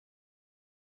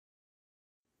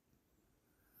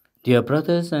Dear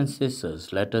brothers and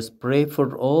sisters, let us pray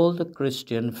for all the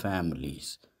Christian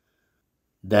families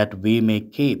that we may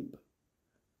keep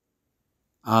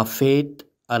our faith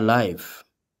alive,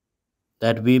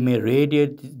 that we may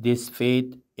radiate this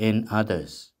faith in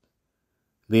others.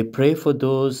 We pray for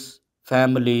those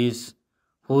families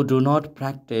who do not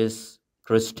practice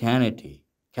Christianity,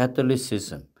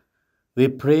 Catholicism. We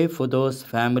pray for those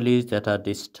families that are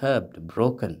disturbed,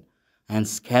 broken, and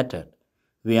scattered.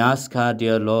 We ask our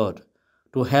dear Lord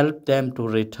to help them to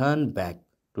return back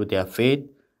to their faith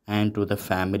and to the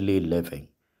family living.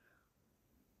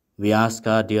 We ask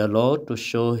our dear Lord to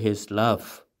show His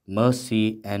love,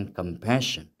 mercy, and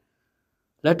compassion.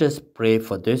 Let us pray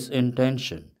for this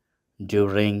intention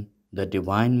during the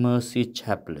Divine Mercy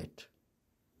Chaplet.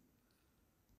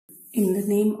 In the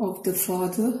name of the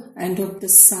Father, and of the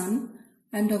Son,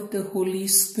 and of the Holy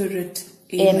Spirit.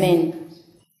 Amen.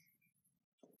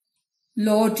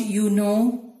 Lord, you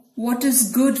know what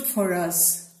is good for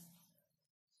us.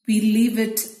 We leave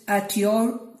it at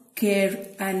your care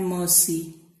and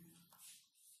mercy.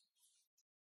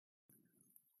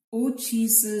 O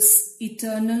Jesus,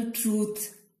 eternal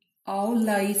truth, our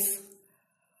life,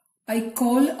 I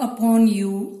call upon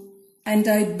you and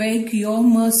I beg your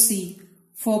mercy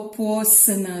for poor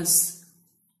sinners.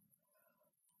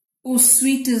 O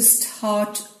sweetest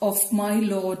heart of my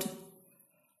Lord,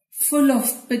 full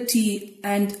of pity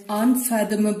and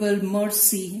unfathomable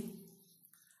mercy,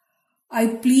 I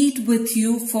plead with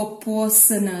you for poor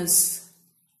sinners.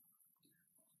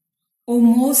 O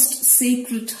most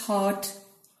sacred heart,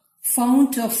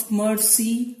 fount of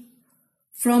mercy,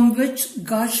 from which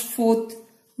gush forth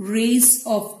rays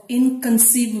of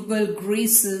inconceivable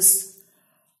graces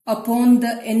upon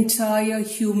the entire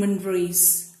human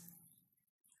race.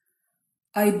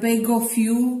 I beg of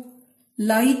you,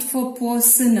 light for poor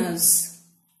sinners.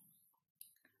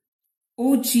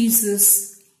 O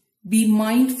Jesus, be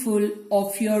mindful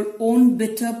of your own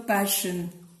bitter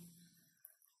passion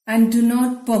and do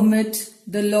not permit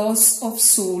the loss of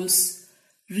souls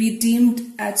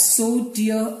redeemed at so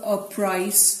dear a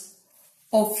price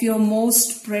of your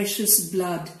most precious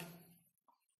blood.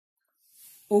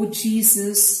 O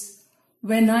Jesus,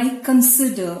 when I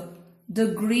consider the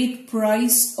great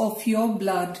price of your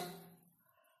blood,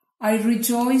 I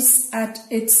rejoice at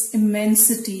its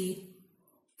immensity,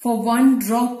 for one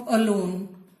drop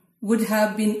alone would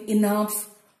have been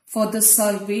enough for the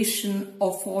salvation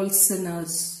of all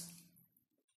sinners.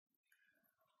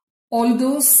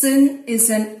 Although sin is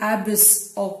an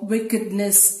abyss of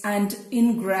wickedness and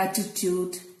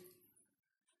ingratitude,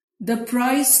 the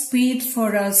price paid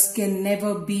for us can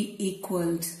never be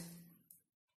equaled.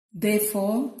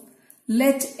 Therefore,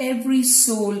 let every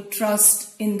soul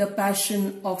trust in the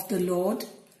passion of the Lord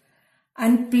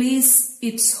and place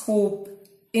its hope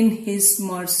in His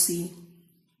mercy.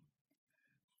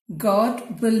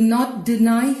 God will not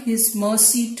deny His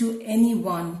mercy to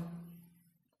anyone.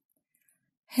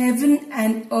 Heaven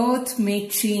and earth may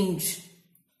change,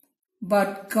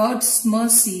 but God's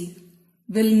mercy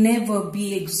will never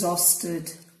be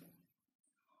exhausted.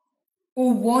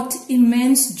 Oh, what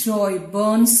immense joy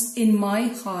burns in my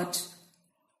heart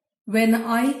when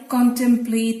I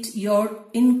contemplate your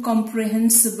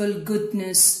incomprehensible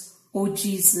goodness, O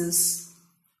Jesus.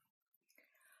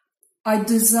 I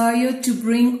desire to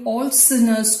bring all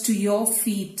sinners to your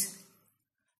feet,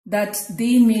 that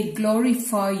they may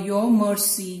glorify your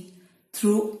mercy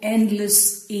through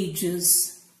endless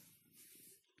ages.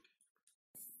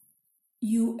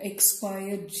 You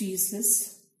expired,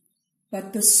 Jesus,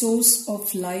 but the source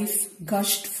of life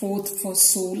gushed forth for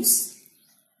souls,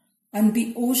 and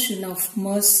the ocean of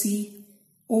mercy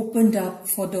opened up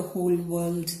for the whole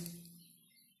world.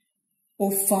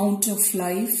 O fount of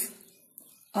life,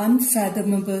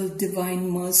 unfathomable divine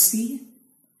mercy,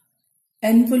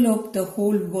 envelope the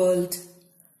whole world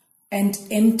and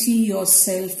empty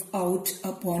yourself out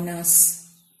upon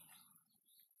us.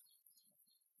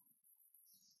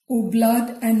 O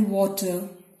blood and water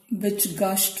which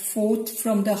gushed forth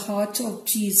from the heart of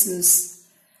Jesus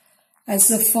as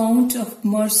a fount of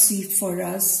mercy for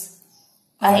us,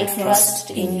 I trust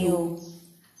in you.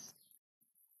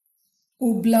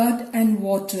 O blood and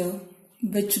water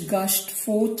which gushed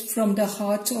forth from the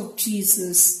heart of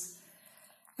Jesus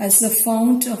as a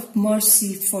fount of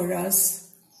mercy for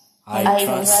us, I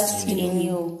trust in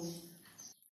you.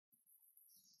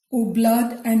 O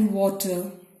blood and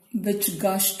water which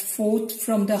gushed forth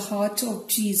from the heart of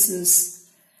Jesus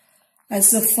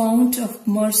as a fount of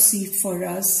mercy for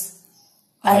us,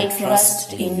 I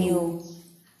trust in you.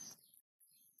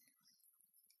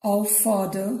 Our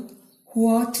Father,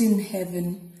 who art in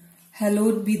heaven,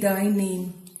 hallowed be thy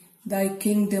name. Thy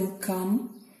kingdom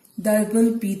come, thy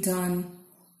will be done,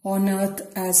 on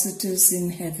earth as it is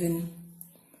in heaven.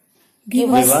 Give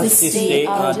us this day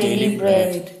our daily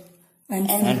bread,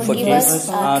 and forgive us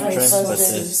our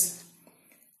trespasses,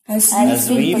 as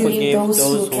we forgive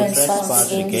those who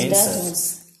trespass against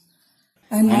us.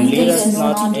 And lead us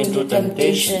not into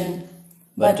temptation,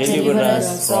 but deliver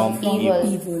us from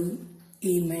evil.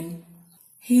 Amen.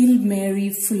 Hail Mary,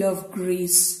 full of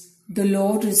grace, the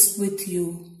Lord is with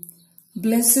you.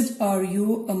 Blessed are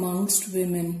you amongst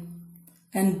women,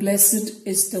 and blessed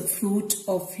is the fruit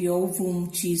of your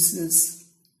womb, Jesus.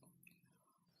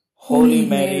 Holy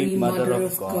Mary, Mother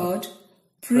of God,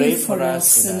 pray for us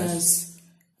sinners,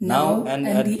 now and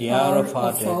at the hour of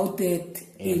our death.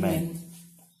 Amen.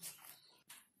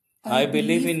 I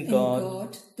believe in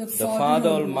God, the Father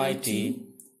Almighty,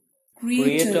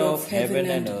 Creator of heaven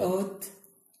and earth,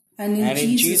 and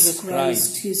in Jesus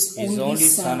Christ, His only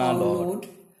Son, our Lord,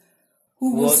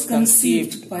 who was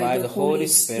conceived by the Holy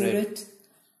Spirit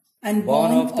and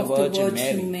born of the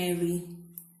Virgin Mary,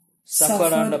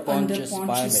 suffered under Pontius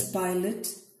Pilate,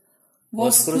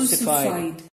 was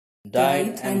crucified,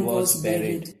 died, and was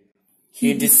buried.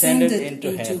 He descended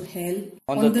into hell.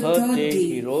 On the third day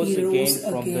he rose again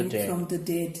from the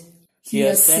dead. He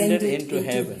ascended into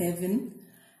heaven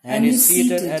and is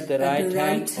seated at the right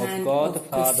hand of God the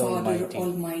Father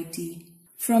Almighty.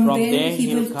 From there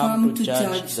he will come to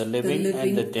judge the living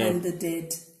and the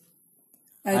dead.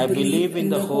 I believe in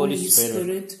the Holy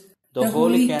Spirit, the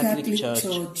Holy Catholic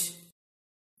Church,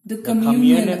 the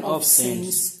communion of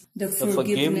saints, the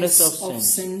forgiveness of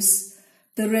sins,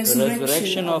 the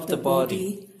resurrection of the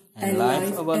body, and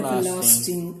life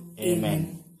everlasting.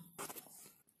 Amen.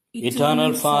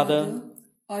 Eternal Father,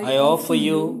 I offer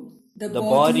you the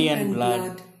body and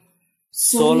blood,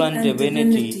 soul and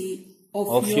divinity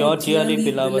of your dearly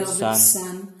beloved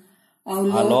Son,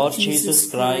 our Lord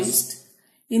Jesus Christ,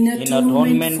 in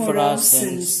atonement for our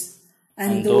sins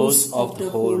and those of the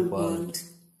whole world.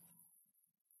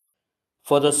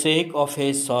 For the sake of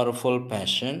his sorrowful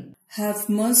passion, have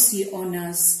mercy on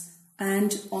us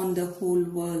and on the whole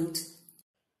world.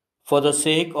 For the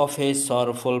sake of his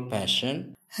sorrowful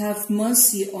passion, have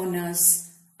mercy on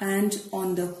us and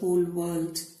on the whole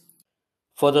world.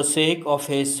 For the sake of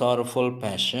his sorrowful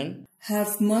passion,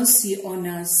 have mercy on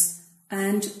us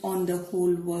and on the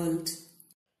whole world.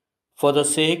 For the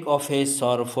sake of his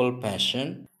sorrowful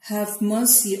passion, have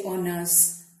mercy on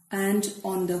us and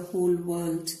on the whole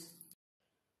world.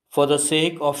 For the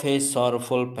sake of his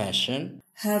sorrowful passion,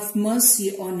 have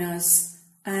mercy on us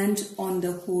and on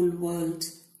the whole world.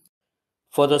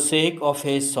 For the sake of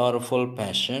his sorrowful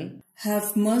passion,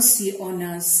 have mercy on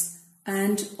us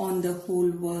and on the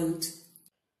whole world.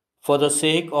 For the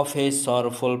sake of his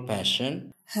sorrowful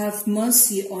passion, have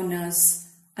mercy on us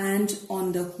and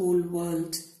on the whole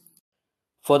world.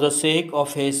 For the sake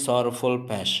of his sorrowful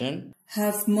passion,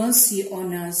 have mercy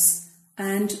on us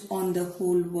and on the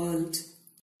whole world.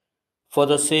 For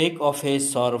the sake of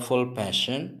his sorrowful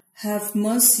passion, have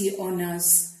mercy on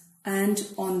us and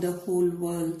on the whole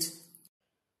world.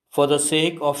 For the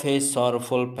sake of his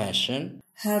sorrowful passion,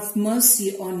 have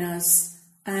mercy on us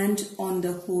and on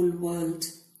the whole world.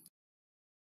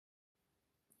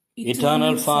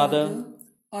 Eternal Father,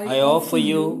 I offer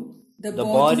you the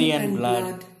body and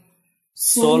blood,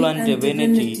 soul and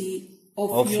divinity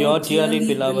of your dearly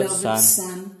beloved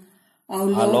Son,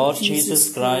 our Lord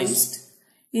Jesus Christ,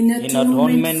 in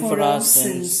atonement for our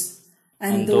sins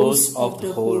and those of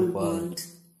the whole world.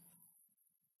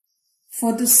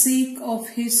 For the sake of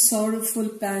his sorrowful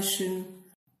passion,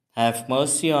 have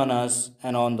mercy on us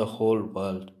and on the whole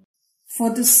world. For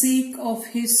the sake of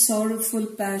his sorrowful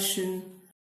passion,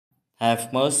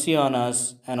 have mercy on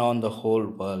us and on the whole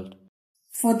world.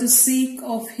 For the sake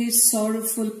of his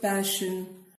sorrowful passion,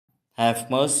 have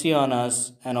mercy on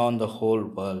us and on the whole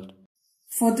world.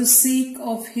 For the sake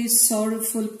of his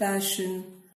sorrowful passion,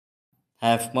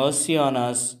 have mercy on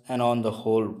us and on the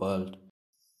whole world.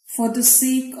 For the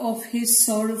sake of his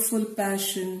sorrowful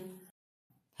passion,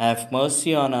 have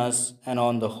mercy on us and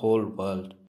on the whole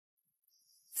world.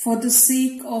 For the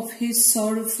sake of his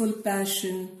sorrowful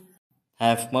passion,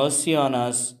 have mercy on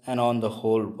us and on the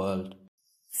whole world.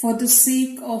 For the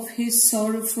sake of his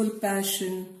sorrowful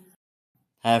passion,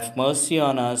 have mercy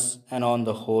on us and on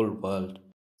the whole world.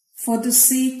 For the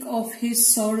sake of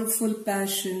his sorrowful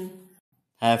passion,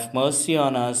 have mercy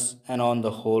on us and on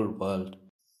the whole world.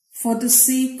 For the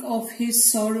sake of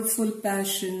his sorrowful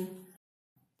passion,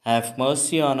 have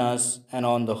mercy on us and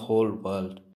on the whole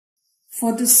world.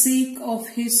 For the sake of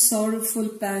his sorrowful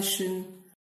passion,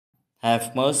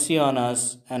 have mercy on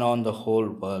us and on the whole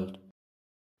world.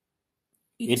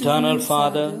 Eternal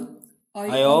Father,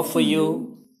 I offer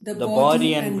you the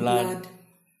body and blood,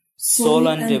 soul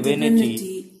and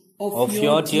divinity of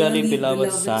your dearly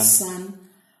beloved Son,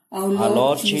 our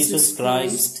Lord Jesus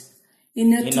Christ,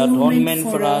 in atonement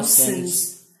for our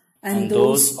sins and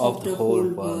those of the whole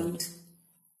world.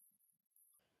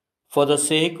 For the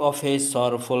sake of his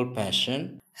sorrowful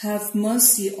passion, have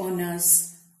mercy on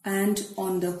us and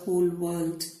on the whole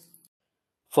world.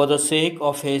 For the sake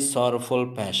of his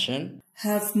sorrowful passion,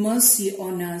 have mercy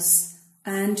on us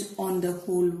and on the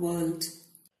whole world.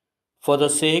 For the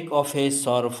sake of his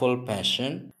sorrowful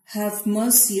passion, have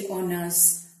mercy on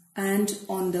us and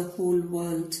on the whole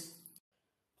world.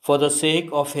 For the sake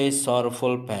of his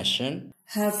sorrowful passion,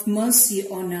 have mercy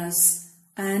on us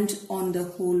and on the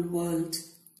whole world.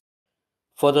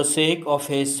 For the sake of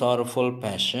his sorrowful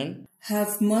passion,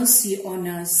 have mercy on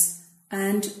us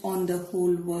and on the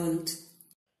whole world.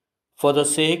 For the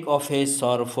sake of his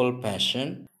sorrowful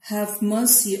passion, have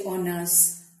mercy on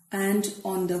us and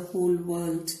on the whole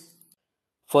world.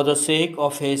 For the sake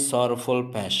of his sorrowful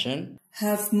passion,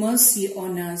 have mercy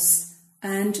on us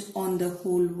and on the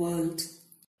whole world.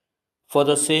 For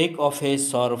the sake of his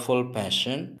sorrowful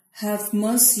passion, have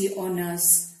mercy on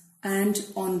us and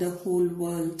on the whole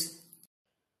world.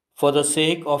 For the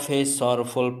sake of his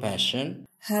sorrowful passion,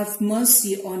 have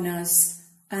mercy on us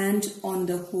and on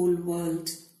the whole world.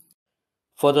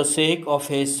 For the sake of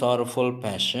his sorrowful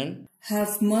passion,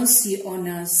 have mercy on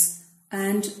us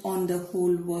and on the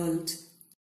whole world.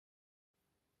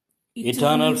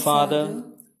 Eternal Father,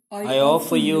 I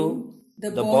offer you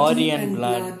the body and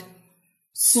blood,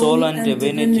 soul and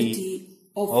divinity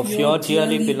of your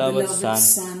dearly beloved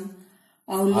Son,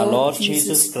 our Lord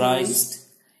Jesus Christ,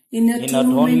 in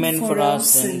atonement for our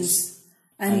sins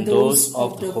and those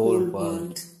of the whole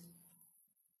world.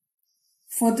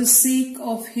 For the sake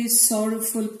of his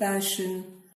sorrowful passion,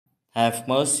 have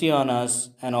mercy on us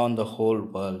and on the whole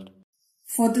world.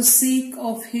 For the sake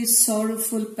of his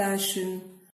sorrowful passion,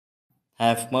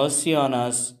 have mercy on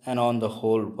us and on the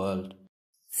whole world.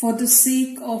 For the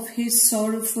sake of his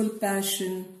sorrowful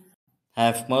passion,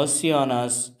 have mercy on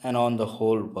us and on the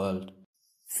whole world.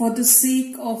 For the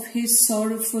sake of his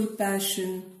sorrowful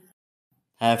passion,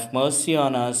 have mercy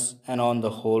on us and on the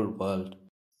whole world.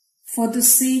 For the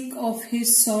sake of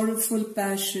his sorrowful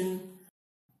passion,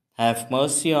 have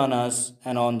mercy on us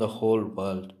and on the whole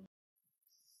world.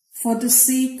 For the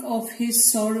sake of his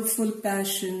sorrowful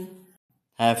passion,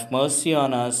 have mercy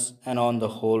on us and on the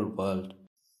whole world.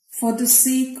 For the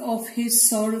sake of his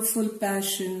sorrowful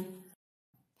passion,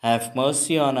 have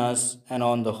mercy on us and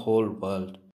on the whole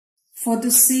world. For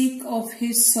the sake of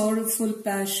his sorrowful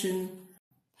passion,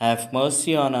 have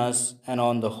mercy on us and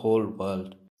on the whole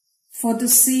world. For the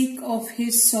sake of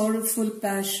his sorrowful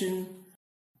passion,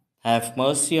 have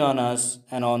mercy on us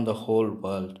and on the whole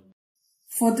world.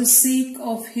 For the sake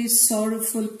of his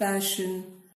sorrowful passion,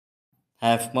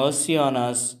 have mercy on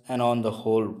us and on the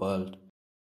whole world.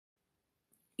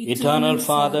 Eternal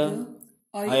Father,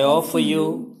 I offer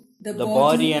you the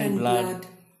body and blood,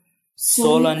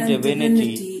 soul and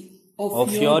divinity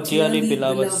of your dearly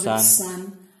beloved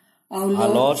Son, our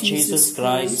Lord Jesus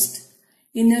Christ,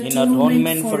 in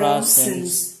atonement for our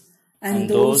sins and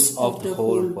those of the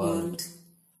whole world.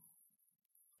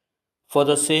 For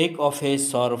the sake of his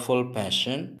sorrowful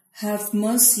passion, have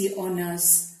mercy on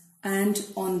us and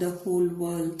on the whole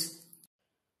world.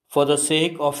 For the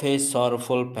sake of his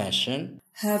sorrowful passion,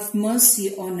 have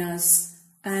mercy on us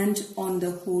and on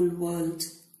the whole world.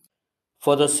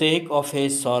 For the sake of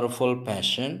his sorrowful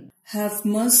passion, have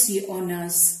mercy on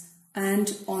us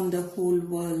and on the whole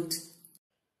world.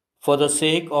 For the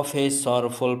sake of his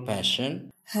sorrowful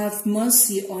passion, have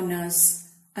mercy on us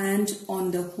and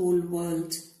on the whole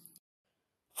world.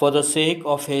 For the sake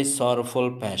of his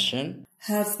sorrowful passion,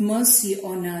 have mercy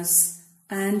on us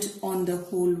and on the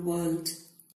whole world.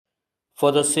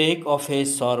 For the sake of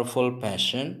his sorrowful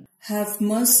passion, have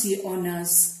mercy on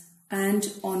us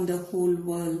and on the whole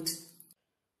world.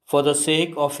 For the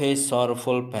sake of his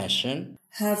sorrowful passion,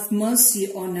 have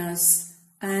mercy on us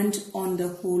and on the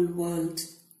whole world.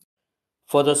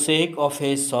 For the sake of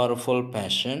his sorrowful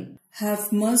passion,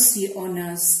 have mercy on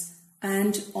us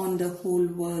and on the whole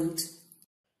world.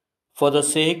 For the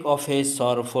sake of his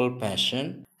sorrowful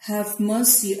passion, have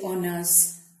mercy on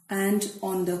us and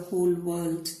on the whole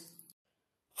world.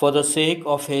 For the sake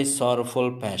of his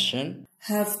sorrowful passion,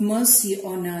 have mercy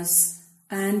on us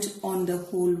and on the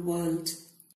whole world.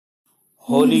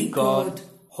 Holy God,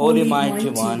 Holy Mighty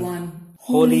One,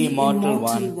 Holy Immortal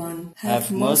One,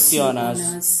 have mercy on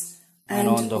us and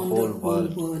on the whole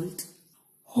world.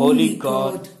 Holy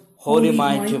God, Holy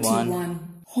Mighty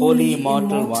One, Holy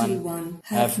Immortal One,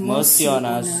 have mercy on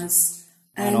us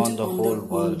and on the whole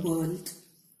world.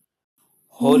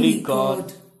 Holy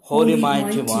God, Holy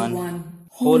Mighty One,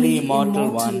 Holy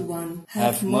Immortal One,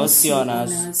 have mercy on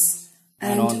us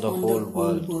and on the whole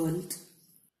world.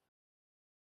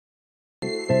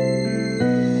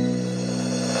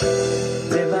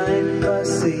 Divine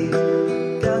mercy,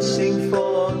 gushing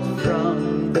forth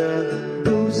from the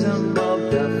bosom of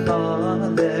the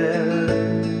Father,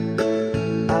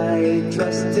 I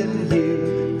trust in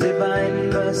you. Divine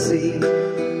mercy,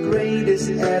 greatest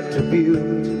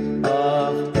attribute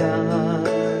of God,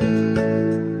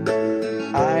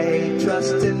 I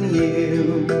trust in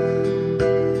you.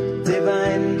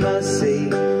 Divine mercy,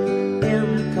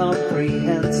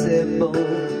 incomprehensible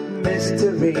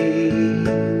mystery,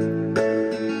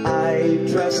 I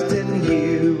trust in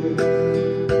you.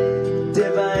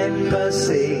 Divine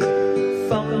mercy,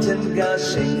 fountain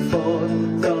gushing forth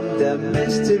from the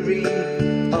mystery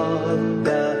of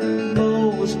the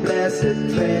most blessed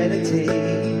Trinity,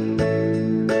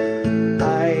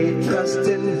 I trust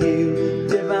in you.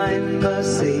 Divine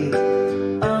mercy,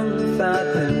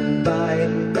 unfathomed by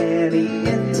any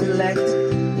intellect,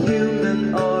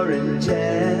 human or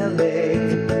angelic,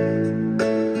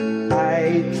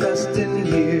 I trust in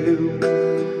you.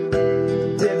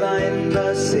 Divine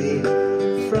mercy,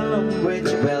 from which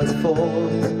wells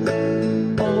forth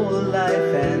all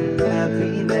life and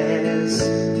happiness,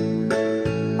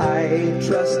 I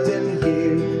trust in you.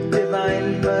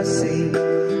 Divine mercy,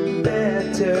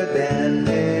 better than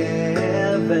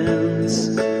heavens,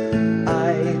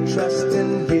 I trust in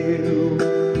you.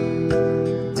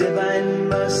 Divine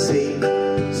mercy,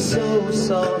 so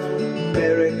soft,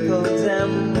 miracles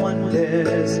and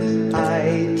wonders,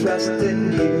 I trust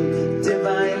in you.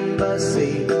 Divine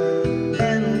mercy,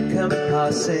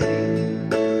 encompassing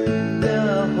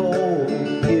the whole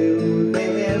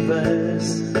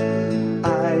universe,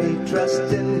 I trust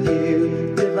in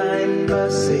you. Divine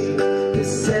mercy,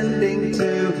 descending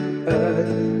to earth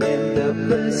in the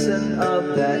person of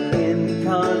the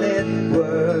incarnate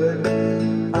Word,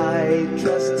 I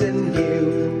trust in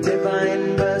you.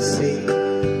 Divine mercy,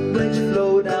 which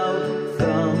flowed out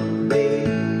from the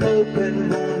open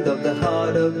wound of the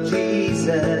heart of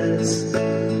Jesus,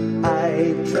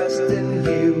 I trust in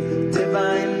you.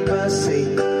 Divine mercy,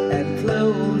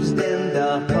 enclosed in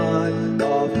the heart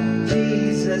of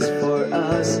Jesus for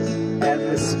us, and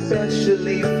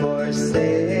especially for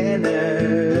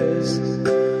sinners,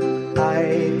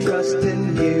 I trust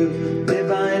in you.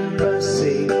 Divine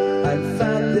mercy,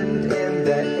 unfathomed in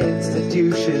the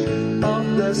institution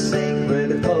of the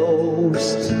sacred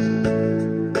host,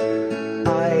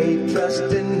 I trust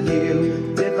in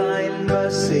you. Divine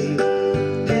mercy,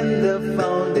 in the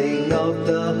founding of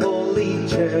the Holy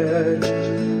Church,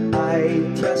 I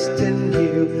trust in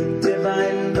you.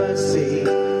 Divine mercy,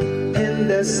 in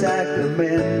the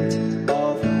sacrament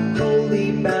of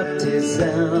holy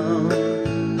baptism,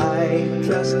 I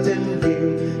trust in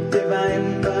you.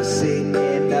 Divine mercy,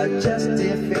 in the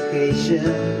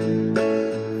justification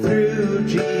through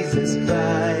Jesus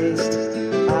Christ,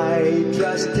 I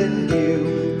trust in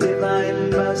you. Divine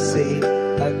mercy,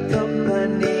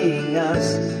 accompanying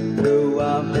us through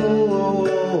our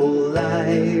whole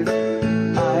life,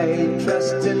 I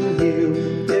trust in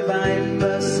you. Divine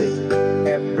mercy,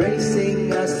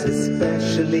 embracing us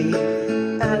especially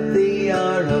at the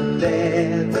hour of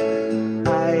death,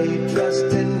 I trust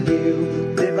in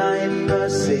you. Divine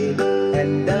mercy,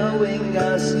 endowing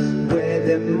us with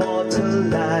immortal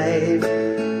life,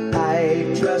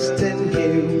 I trust in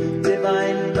you.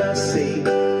 Divine mercy,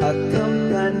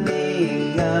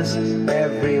 accompanying us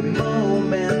every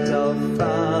moment of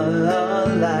our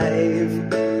life,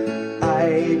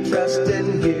 I trust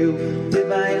in you.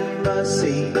 Divine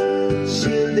mercy,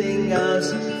 shielding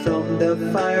us from the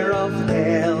fire of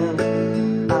hell,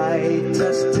 I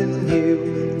trust in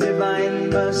you. Divine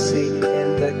mercy,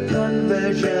 in the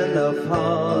conversion of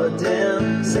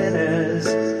hardened sinners,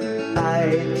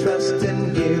 I trust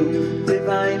in you.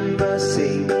 Divine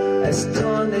mercy,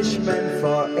 astonishment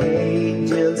for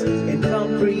angels,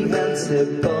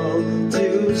 incomprehensible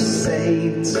to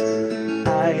saints,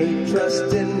 I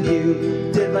trust in you.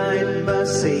 Divine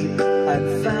mercy,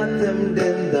 unfathomed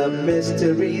in the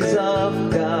mysteries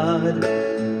of God,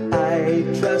 I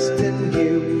trust in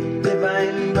you.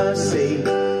 Divine mercy,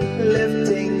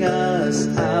 lifting us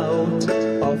out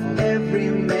of every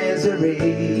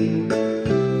misery,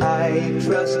 I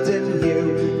trust in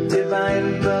you.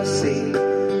 Divine mercy,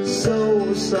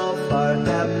 source of our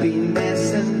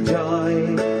happiness and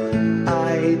joy,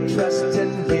 I trust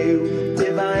in you.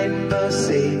 Divine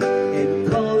mercy, in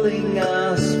calling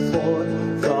us forth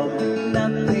from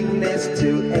nothing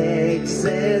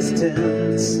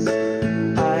existence.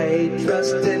 I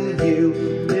trust in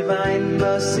you, divine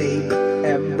mercy,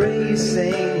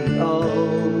 embracing all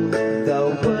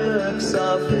the works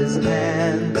of his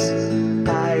hands.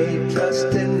 I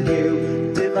trust in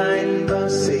you, divine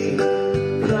mercy,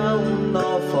 crown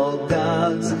of all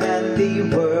God's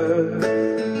handiwork.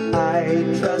 I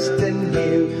trust in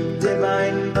you,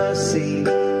 divine mercy,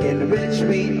 in which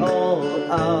we all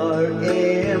are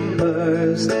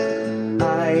immersed.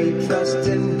 I trust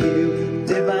in you,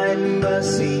 divine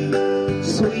mercy,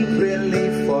 sweet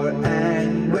relief for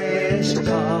anguished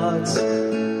hearts.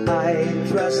 I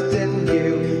trust in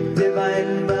you,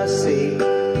 divine mercy,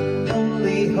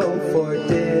 only hope for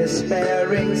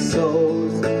despairing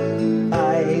souls.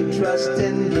 I trust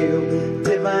in you,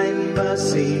 divine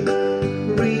mercy,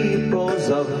 repose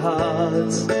of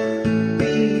hearts,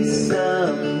 peace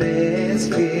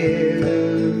amidst fear.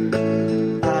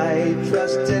 I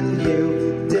trust in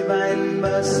you, divine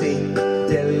mercy,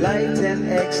 delight and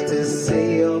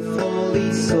ecstasy of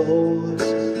holy souls.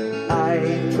 I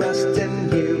trust in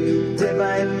you,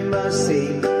 divine mercy,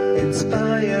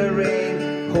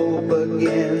 inspiring hope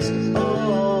against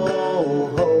all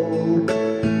hope.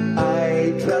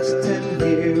 I trust in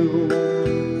you,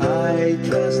 I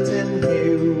trust in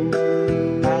you,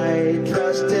 I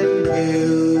trust in you.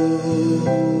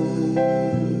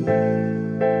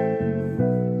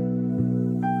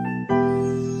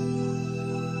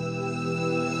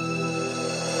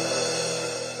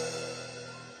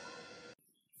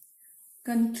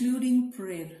 Concluding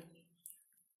prayer.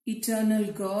 Eternal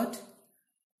God,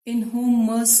 in whom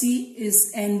mercy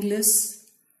is endless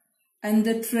and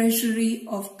the treasury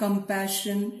of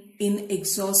compassion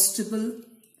inexhaustible,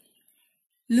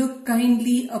 look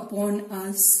kindly upon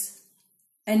us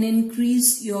and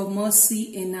increase your mercy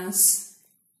in us,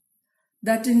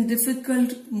 that in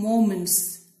difficult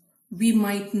moments we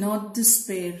might not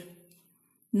despair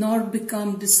nor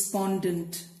become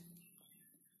despondent,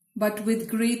 but with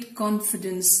great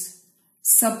confidence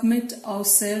submit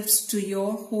ourselves to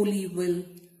your holy will,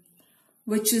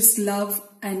 which is love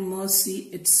and mercy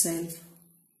itself.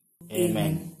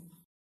 Amen.